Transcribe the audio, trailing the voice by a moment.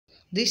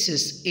This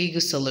is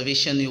Eagles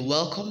Television. You're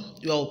welcome.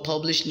 You will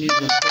publish news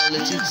on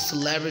politics,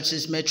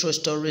 celebrities, metro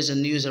stories,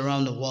 and news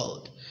around the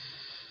world.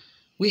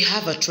 We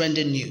have a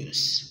trending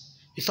news.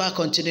 Before I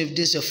continue, if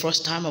this is your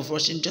first time of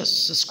watching,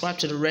 just subscribe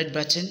to the red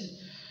button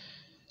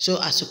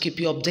so as to keep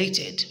you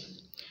updated.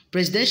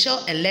 Presidential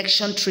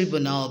Election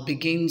Tribunal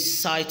begins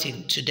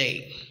siting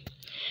today.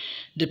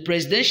 The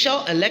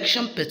Presidential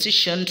Election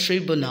Petition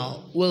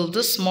Tribunal will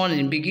this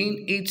morning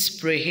begin its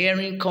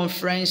pre-hearing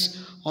conference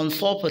on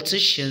 4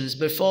 petitions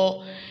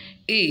before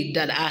it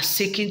that are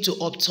seeking to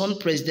overturn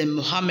President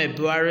Muhammadu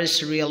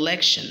Buhari's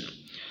re-election.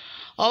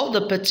 All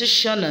the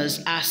petitioners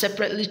are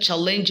separately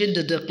challenging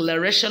the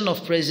declaration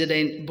of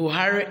President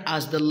Buhari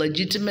as the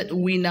legitimate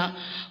winner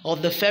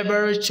of the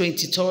February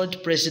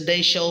 23rd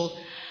presidential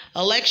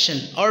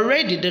election.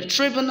 Already, the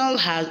tribunal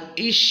has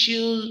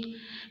issued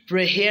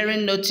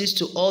pre-hearing notice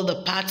to all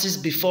the parties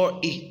before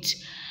it.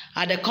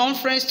 At the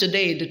conference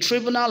today, the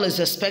tribunal is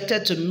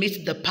expected to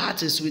meet the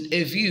parties with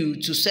a view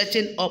to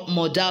setting up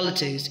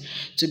modalities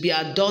to be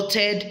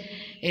adopted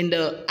in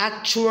the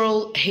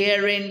actual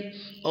hearing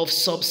of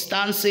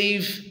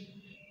substantive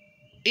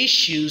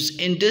issues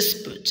in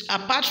dispute.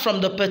 Apart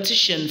from the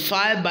petition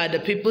filed by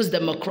the People's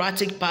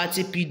Democratic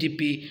Party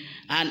 (PDP)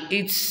 and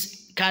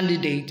its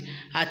candidate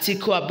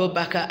Atiku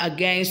Abubakar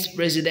against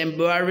President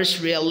Buhari's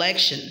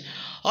re-election,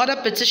 other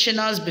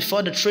petitioners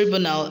before the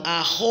tribunal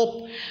are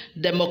Hope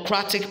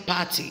Democratic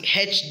Party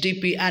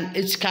 (HDP) and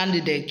its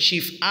candidate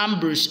Chief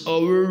Ambrose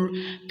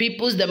Oruru,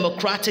 People's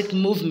Democratic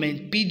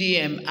Movement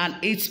 (PDM) and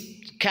its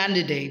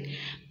candidate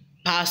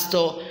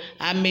Pastor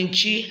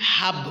Aminchi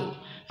Habu,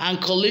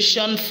 and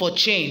Coalition for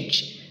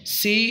Change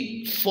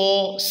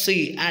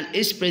 (C4C) and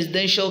its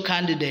presidential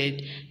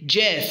candidate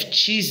Jeff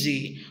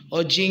Chizi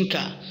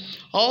Ojinka.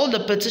 All the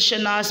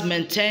petitioners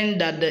maintain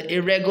that the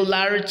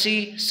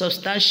irregularity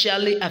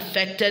substantially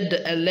affected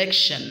the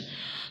election,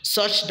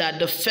 such that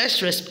the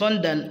first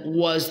respondent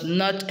was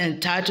not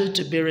entitled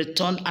to be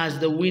returned as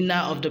the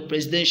winner of the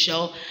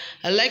presidential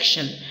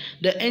election.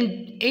 The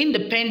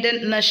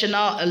Independent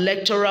National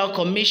Electoral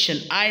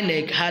Commission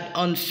 (INEC) had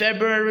on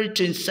February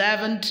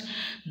 27th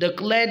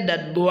declared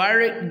that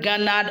Buhari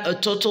garnered a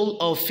total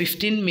of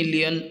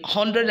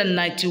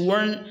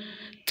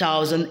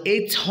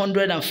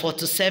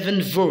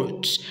 15,191,847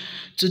 votes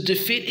to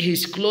defeat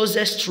his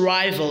closest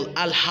rival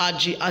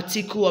Alhaji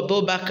Atiku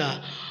Abubakar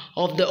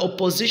of the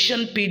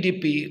opposition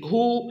PDP,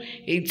 who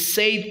it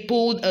said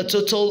pulled a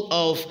total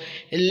of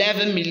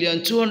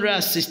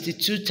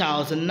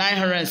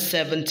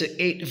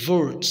 11,262,978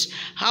 votes.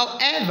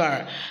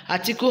 However,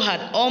 Atiku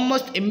had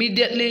almost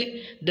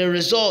immediately the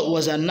result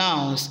was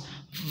announced,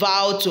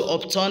 vowed to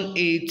overturn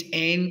it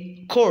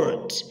in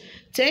court.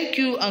 Thank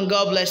you and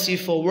God bless you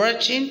for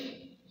watching.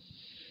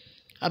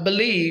 I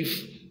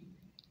believe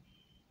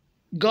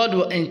God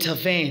will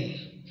intervene,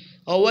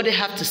 or what they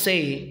have to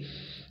say.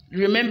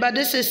 Remember,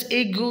 this is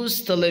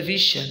Eagles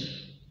Television.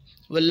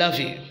 We love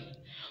you.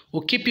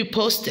 We'll keep you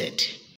posted.